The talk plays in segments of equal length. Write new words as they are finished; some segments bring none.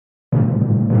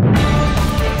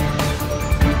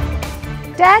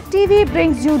Tag TV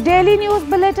brings you daily news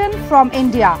bulletin from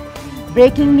India.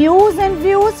 Breaking news and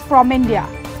views from India.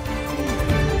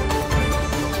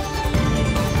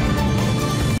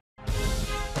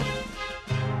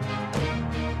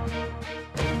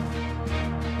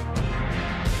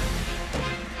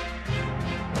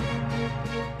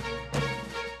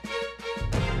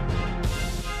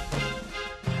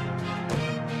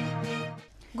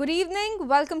 Good evening,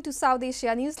 welcome to South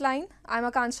Asia NewsLine. I'm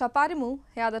Akansha Parimu.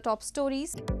 Here are the top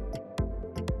stories.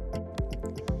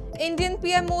 Indian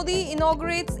PM Modi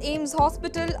inaugurates AIIMS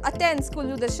Hospital, attends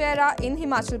Kullu Dashera in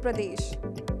Himachal Pradesh.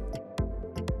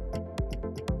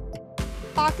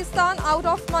 Pakistan out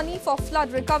of money for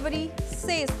flood recovery,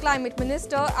 says Climate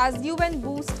Minister as UN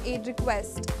boost aid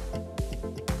request.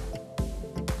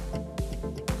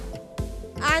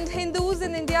 And Hindus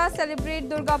in India celebrate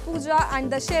Durga Puja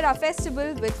and Dashera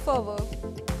festival with fervour.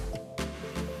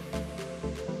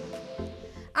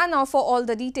 And now for all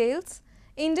the details.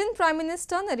 Indian Prime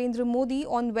Minister Narendra Modi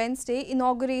on Wednesday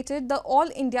inaugurated the All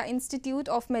India Institute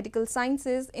of Medical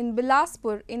Sciences in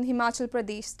Bilaspur in Himachal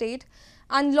Pradesh state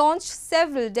and launched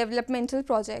several developmental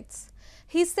projects.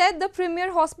 He said the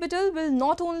premier hospital will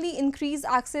not only increase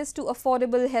access to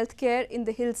affordable healthcare in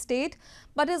the hill state,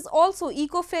 but is also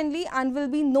eco-friendly and will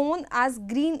be known as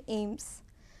Green AIIMS.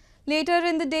 Later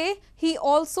in the day, he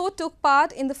also took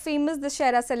part in the famous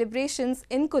Dashera celebrations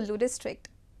in Kullu district.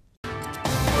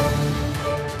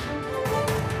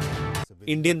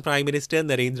 Indian Prime Minister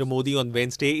Narendra Modi on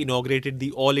Wednesday inaugurated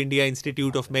the All India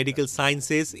Institute of Medical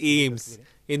Sciences AIIMS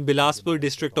in Bilaspur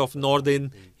district of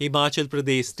northern Himachal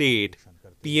Pradesh state.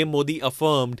 PM Modi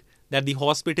affirmed that the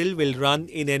hospital will run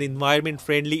in an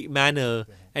environment-friendly manner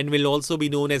and will also be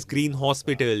known as Green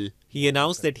Hospital. He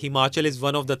announced that Himachal is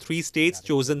one of the 3 states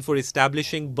chosen for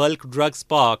establishing bulk drugs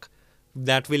park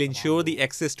that will ensure the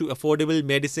access to affordable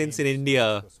medicines in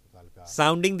India.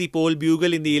 Sounding the poll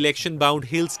bugle in the election-bound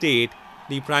hill state,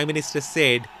 the Prime Minister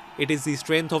said it is the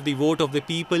strength of the vote of the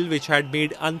people which had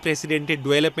made unprecedented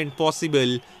development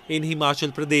possible in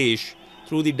Himachal Pradesh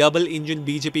through the double-engine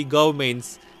BJP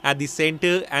governments at the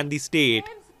centre and the state.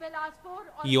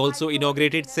 He also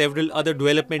inaugurated several other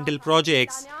developmental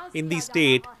projects in the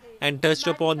state and touched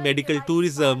upon medical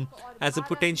tourism as a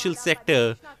potential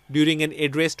sector during an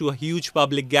address to a huge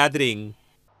public gathering.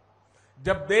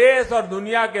 जब देश और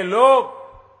दुनिया के लोग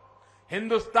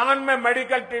हिंदुस्तान में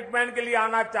medical treatment के लिए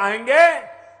आना चाहेंगे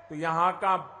तो यहाँ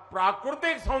का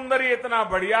प्राकृतिक सौंदर्य इतना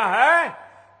बढ़िया है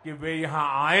कि वे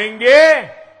यहाँ आएंगे.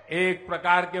 एक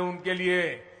प्रकार के उनके लिए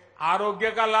आरोग्य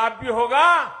का लाभ भी होगा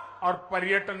और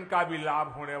पर्यटन का भी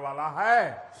लाभ होने वाला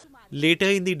है. Later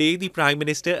in the day, the Prime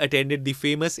Minister attended the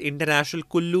famous international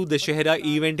Kullu Dashera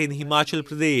event in Himachal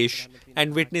Pradesh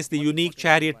and witnessed the unique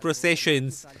chariot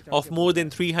processions of more than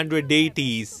 300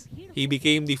 deities. He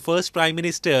became the first Prime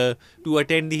Minister to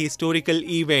attend the historical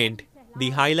event.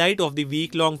 The highlight of the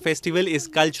week-long festival is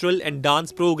cultural and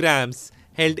dance programs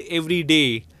held every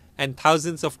day, and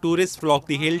thousands of tourists flock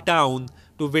the hill town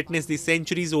to witness the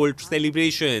centuries-old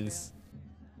celebrations.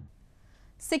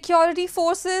 Security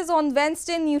forces on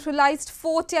Wednesday neutralized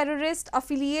 4 terrorists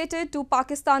affiliated to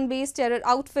Pakistan-based terror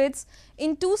outfits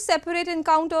in 2 separate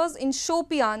encounters in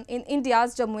Shopian in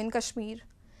India's Jammu and Kashmir.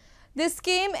 This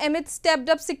came amid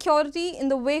stepped-up security in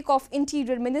the wake of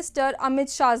Interior Minister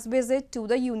Amit Shah's visit to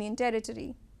the Union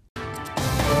Territory.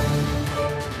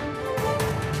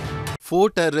 4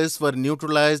 terrorists were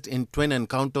neutralized in twin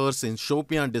encounters in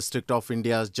Shopian district of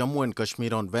India's Jammu and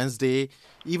Kashmir on Wednesday,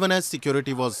 even as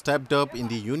security was stepped up in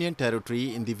the Union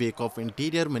Territory in the wake of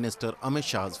Interior Minister Amit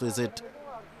Shah's visit.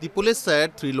 The police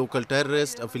said 3 local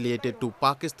terrorists affiliated to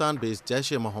Pakistan-based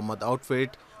Jaish-e-Mohammed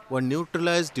outfit were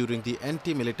neutralized during the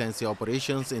anti-militancy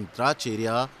operations in Drach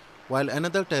area, while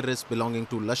another terrorist belonging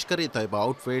to Lashkar-e-Taiba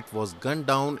outfit was gunned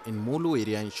down in Mulu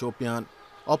area in Shopian.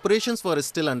 Operations were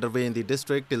still underway in the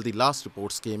district till the last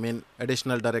reports came in.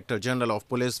 Additional Director General of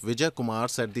Police Vijay Kumar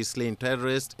said the slain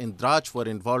terrorists in Drach were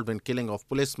involved in killing of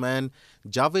policeman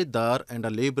Javed Dar and a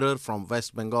labourer from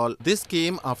West Bengal. This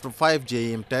came after 5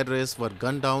 JEM terrorists were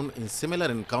gunned down in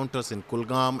similar encounters in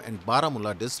Kulgam and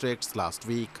Baramulla districts last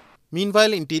week.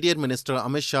 Meanwhile, Interior Minister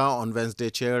Amit Shah on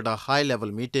Wednesday chaired a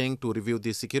high-level meeting to review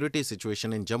the security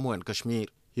situation in Jammu and Kashmir.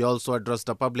 He also addressed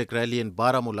a public rally in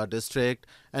Baramulla district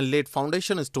and laid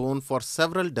foundation stone for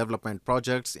several development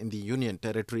projects in the Union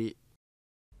Territory.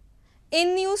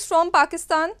 In news from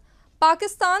Pakistan,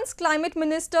 Pakistan's climate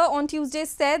minister on Tuesday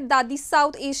said that the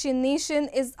South Asian nation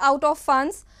is out of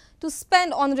funds to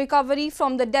spend on recovery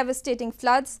from the devastating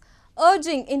floods,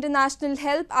 urging international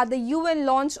help at the UN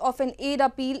launch of an aid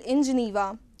appeal in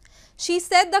Geneva. She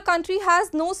said the country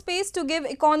has no space to give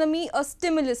economy a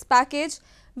stimulus package,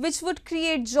 which would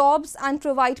create jobs and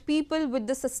provide people with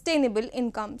the sustainable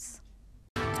incomes.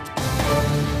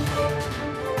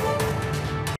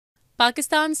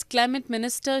 Pakistan's Climate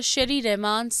Minister Sherry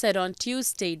Rehman said on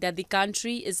Tuesday that the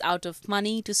country is out of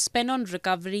money to spend on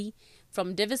recovery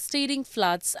from devastating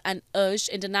floods and urged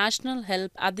international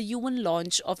help at the UN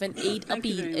launch of an aid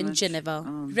appeal in Geneva.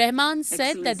 Rehman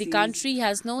said that the country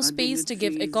has no space to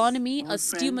give economy a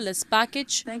stimulus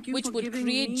package which would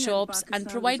create jobs and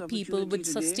provide people with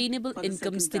sustainable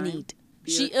incomes they need.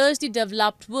 She urged the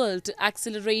developed world to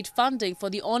accelerate funding for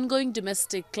the ongoing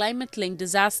domestic climate-linked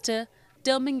disaster,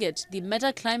 terming it the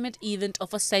meta-climate event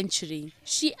of a century.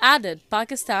 She added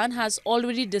Pakistan has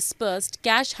already dispersed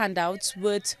cash handouts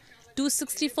worth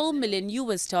 $264 million to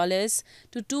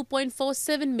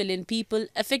 2.47 million people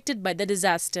affected by the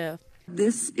disaster.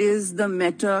 This is the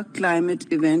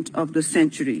meta-climate event of the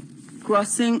century,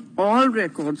 crossing all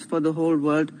records for the whole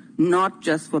world, not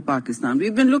just for Pakistan.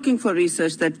 We've been looking for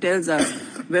research that tells us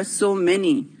where so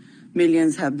many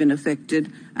millions have been affected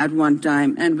at one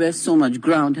time and where so much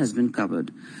ground has been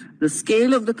covered. The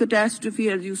scale of the catastrophe,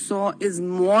 as you saw, is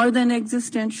more than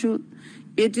existential.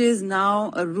 It is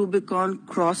now a Rubicon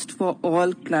crossed for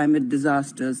all climate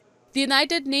disasters. The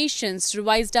United Nations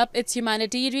revised up its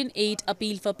humanitarian aid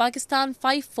appeal for Pakistan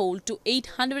fivefold to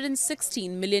 $816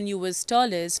 million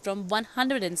from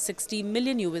 $160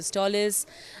 million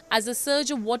as a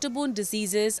surge of waterborne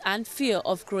diseases and fear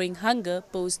of growing hunger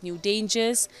pose new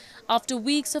dangers after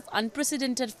weeks of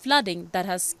unprecedented flooding that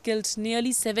has killed nearly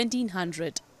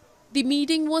 1,700. The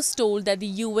meeting was told that the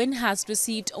UN has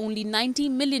received only $90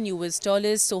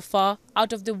 million so far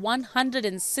out of the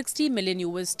 $160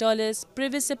 million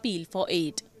previous appeal for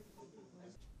aid.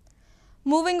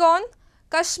 Moving on,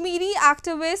 Kashmiri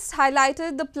activists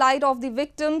highlighted the plight of the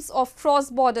victims of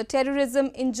cross-border terrorism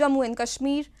in Jammu and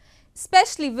Kashmir,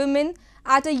 especially women,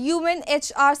 at a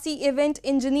UNHRC event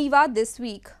in Geneva this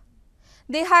week.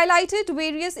 They highlighted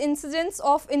various incidents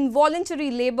of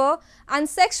involuntary labor and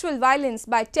sexual violence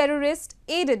by terrorists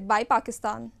aided by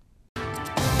Pakistan.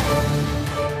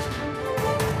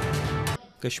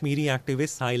 Kashmiri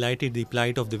activists highlighted the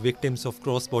plight of the victims of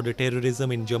cross-border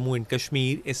terrorism in Jammu and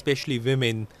Kashmir, especially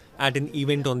women, at an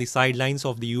event on the sidelines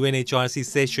of the UNHRC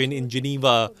session in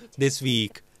Geneva this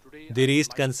week. They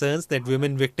raised concerns that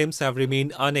women victims have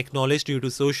remained unacknowledged due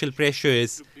to social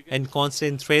pressures and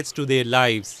constant threats to their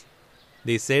lives.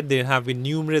 They said there have been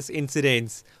numerous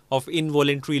incidents of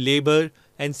involuntary labor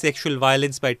and sexual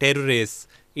violence by terrorists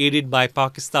aided by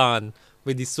Pakistan,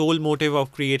 with the sole motive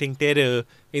of creating terror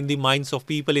in the minds of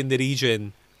people in the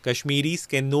region. Kashmiris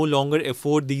can no longer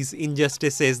afford these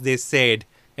injustices, they said,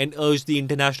 and urged the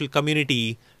international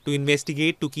community to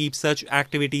investigate to keep such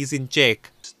activities in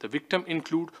check. The victims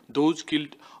include those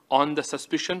killed on the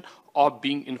suspicion of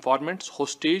being informants,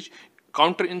 hostage,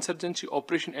 counterinsurgency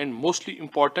operation, and mostly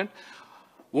important,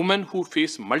 women who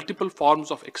face multiple forms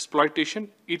of exploitation.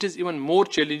 It is even more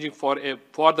challenging for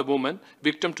the woman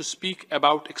victim to speak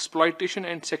about exploitation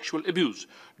and sexual abuse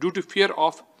due to fear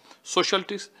of social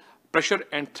pressure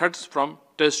and threats from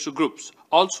terrorist groups.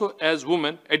 Also, as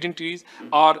women, identities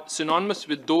are synonymous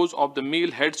with those of the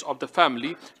male heads of the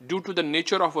family. Due to the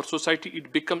nature of our society,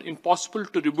 it becomes impossible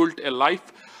to rebuild a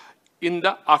life in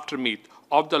the aftermath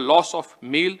of the loss of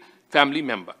male family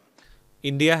member.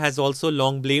 India has also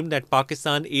long blamed that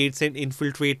Pakistan aids and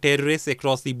infiltrates terrorists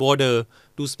across the border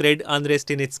to spread unrest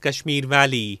in its Kashmir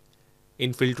Valley.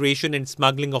 Infiltration and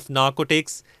smuggling of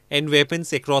narcotics and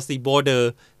weapons across the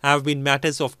border have been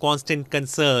matters of constant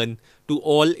concern to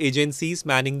all agencies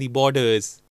manning the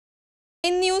borders.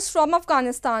 In news from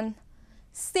Afghanistan,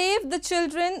 Save the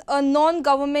Children, a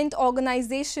non-government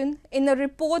organization, in a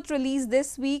report released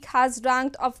this week has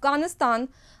ranked Afghanistan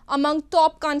among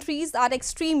top countries at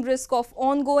extreme risk of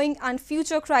ongoing and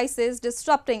future crises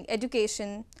disrupting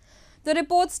education. The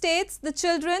report states the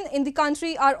children in the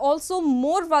country are also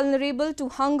more vulnerable to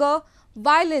hunger,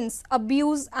 violence,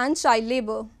 abuse and child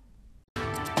labor.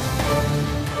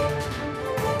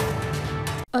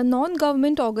 A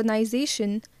non-government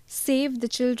organization, Save the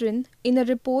Children, in a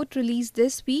report released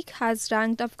this week has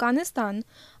ranked Afghanistan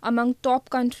among top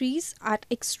countries at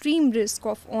extreme risk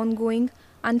of ongoing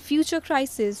and future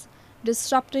crises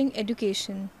disrupting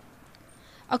education.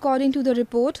 According to the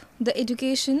report, the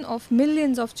education of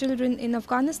millions of children in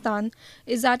Afghanistan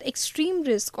is at extreme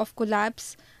risk of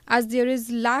collapse as there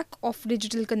is lack of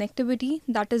digital connectivity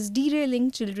that is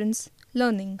derailing children's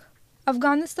learning.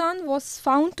 Afghanistan was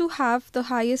found to have the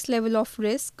highest level of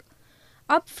risk,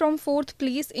 up from 4th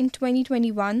place in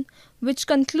 2021, which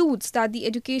concludes that the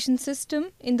education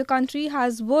system in the country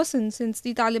has worsened since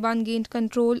the Taliban gained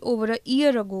control over a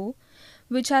year ago,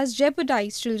 which has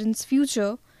jeopardized children's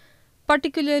future,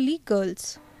 particularly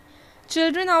girls.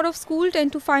 Children out of school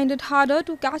tend to find it harder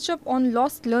to catch up on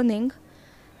lost learning.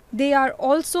 They are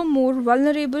also more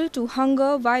vulnerable to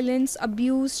hunger, violence,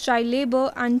 abuse, child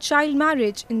labor and child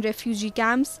marriage in refugee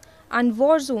camps and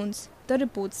war zones, the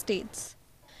report states.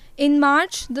 In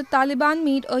March, the Taliban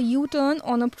made a U-turn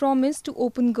on a promise to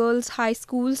open girls' high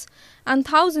schools, and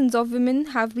thousands of women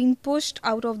have been pushed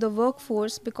out of the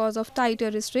workforce because of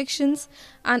tighter restrictions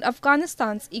and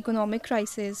Afghanistan's economic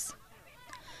crisis.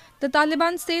 The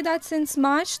Taliban say that since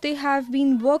March, they have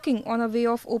been working on a way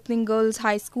of opening girls'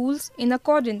 high schools in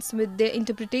accordance with their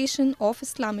interpretation of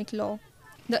Islamic law.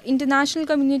 The international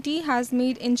community has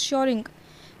made ensuring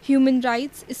human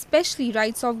rights, especially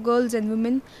rights of girls and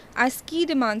women, as key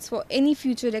demands for any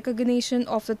future recognition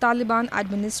of the Taliban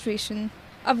administration.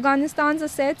 Afghanistan's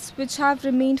assets, which have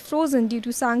remained frozen due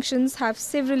to sanctions, have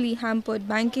severely hampered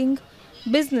banking,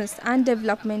 business and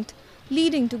development,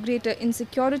 leading to greater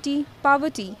insecurity,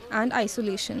 poverty and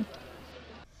isolation.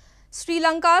 Sri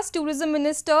Lanka's tourism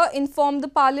minister informed the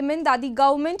parliament that the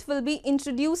government will be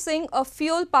introducing a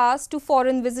fuel pass to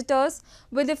foreign visitors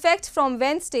with effect from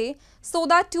Wednesday so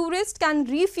that tourists can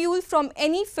refuel from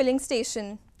any filling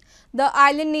station. The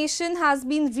island nation has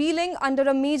been reeling under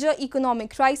a major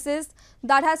economic crisis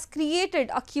that has created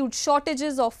acute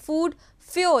shortages of food,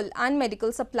 fuel and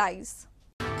medical supplies.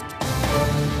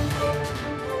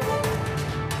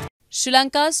 Sri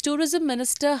Lanka's tourism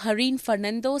minister Harin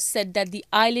Fernando said that the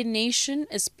island nation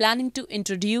is planning to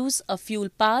introduce a fuel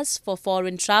pass for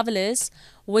foreign travellers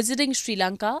visiting Sri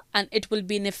Lanka, and it will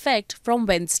be in effect from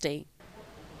Wednesday.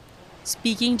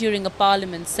 Speaking during a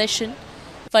parliament session,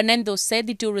 Fernando said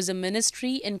the tourism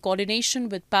ministry in coordination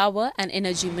with Power and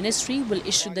Energy Ministry will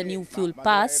issue the new fuel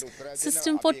pass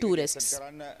system for tourists.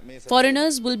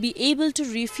 Foreigners will be able to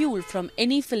refuel from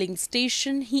any filling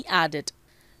station, he added.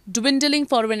 Dwindling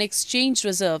foreign exchange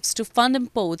reserves to fund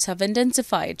imports have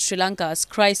intensified Sri Lanka's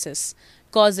crisis,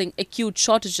 causing acute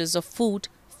shortages of food,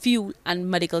 fuel and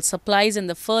medical supplies and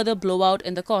the further blowout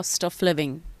in the cost of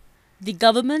living. The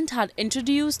government had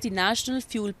introduced the National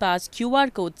Fuel Pass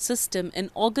QR code system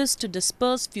in August to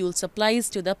disperse fuel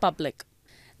supplies to the public.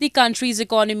 The country's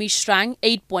economy shrank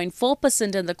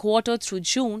 8.4% in the quarter through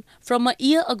June from a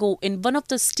year ago in one of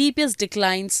the steepest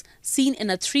declines seen in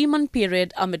a 3-month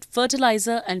period amid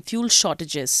fertilizer and fuel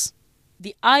shortages.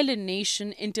 The island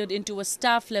nation entered into a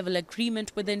staff-level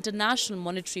agreement with the International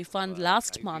Monetary Fund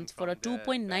last month for a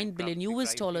 $2.9 billion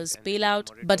bailout,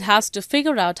 but has to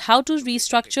figure out how to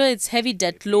restructure its heavy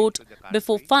debt load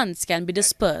before funds can be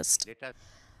dispersed.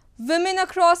 Women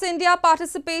across India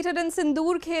participated in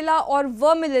Sindoor Khela or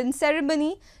Vermilion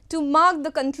ceremony to mark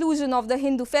the conclusion of the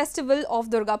Hindu festival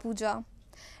of Durga Puja.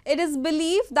 It is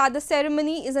believed that the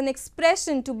ceremony is an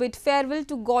expression to bid farewell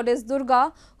to goddess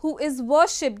Durga, who is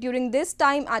worshipped during this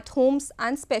time at homes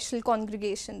and special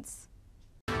congregations.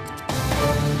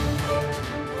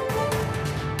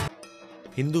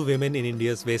 Hindu women in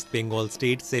India's West Bengal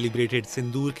state celebrated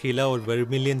Sindoor Khela or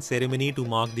Vermilion ceremony to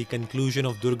mark the conclusion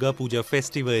of Durga Puja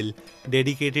festival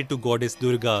dedicated to goddess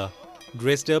Durga.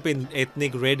 Dressed up in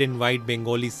ethnic red and white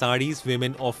Bengali saris,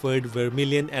 women offered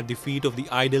vermilion at the feet of the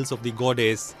idols of the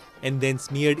goddess and then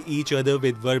smeared each other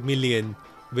with vermilion,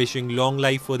 wishing long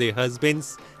life for their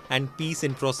husbands and peace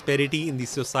and prosperity in the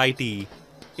society.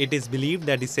 It is believed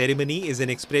that the ceremony is an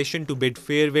expression to bid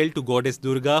farewell to goddess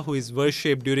Durga, who is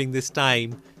worshipped during this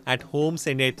time at homes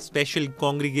and at special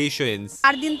congregations.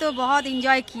 4 दिन तो बहुत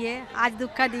enjoy किए, आज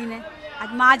दुख का दिन है,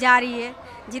 आज माँ जा रही है,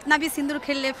 जितना भी सिंदूर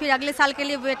खेल ले फिर अगले साल के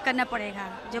लिए वेट करना पड़ेगा,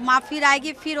 जो माँ फिर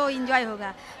आएगी फिर वो एंजॉय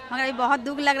होगा, मगर ये बहुत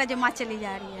दुख लग रहा है जो माँ चली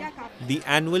जा रही है. The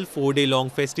annual 4-day-long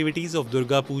festivities of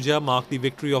Durga Puja mark the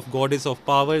victory of goddess of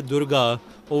power Durga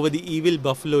over the evil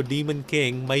buffalo demon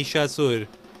king Mahishasur.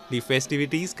 The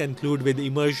festivities conclude with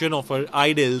immersion of her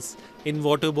idols in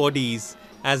water bodies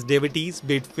as devotees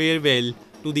bid farewell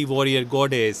to the warrior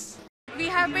goddess. We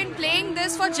have been playing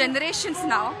this for generations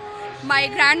now. My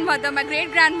grandmother, my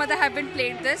great-grandmother have been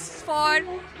playing this for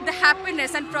the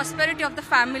happiness and prosperity of the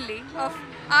family, of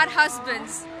our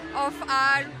husbands, of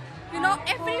our,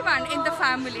 everyone in the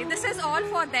family. This is all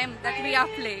for them that we are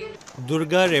playing.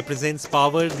 Durga represents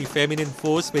power, the feminine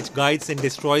force which guides and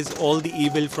destroys all the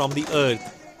evil from the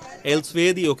earth.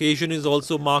 Elsewhere, the occasion is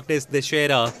also marked as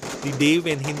Dashera, the day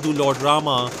when Hindu Lord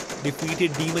Rama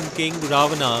defeated demon king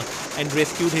Ravana and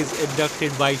rescued his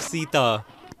abducted wife Sita.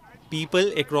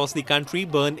 People across the country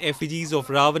burn effigies of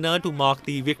Ravana to mark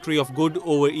the victory of good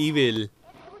over evil.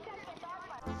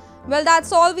 Well,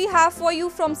 that's all we have for you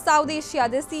from South Asia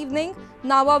this evening.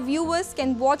 Now our viewers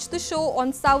can watch the show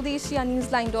on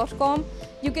southasianewsline.com.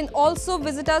 You can also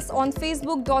visit us on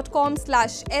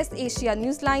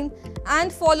facebook.com/SAsiaNewsline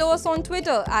and follow us on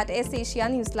Twitter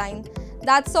 @SAsiaNewsline.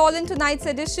 That's all in tonight's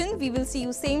edition. We will see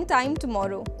you same time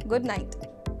tomorrow. Good night.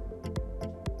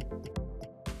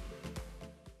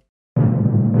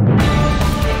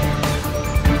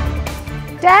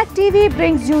 Tag TV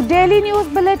brings you daily news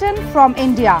bulletin from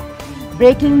India.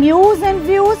 Breaking news and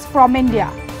views from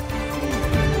India.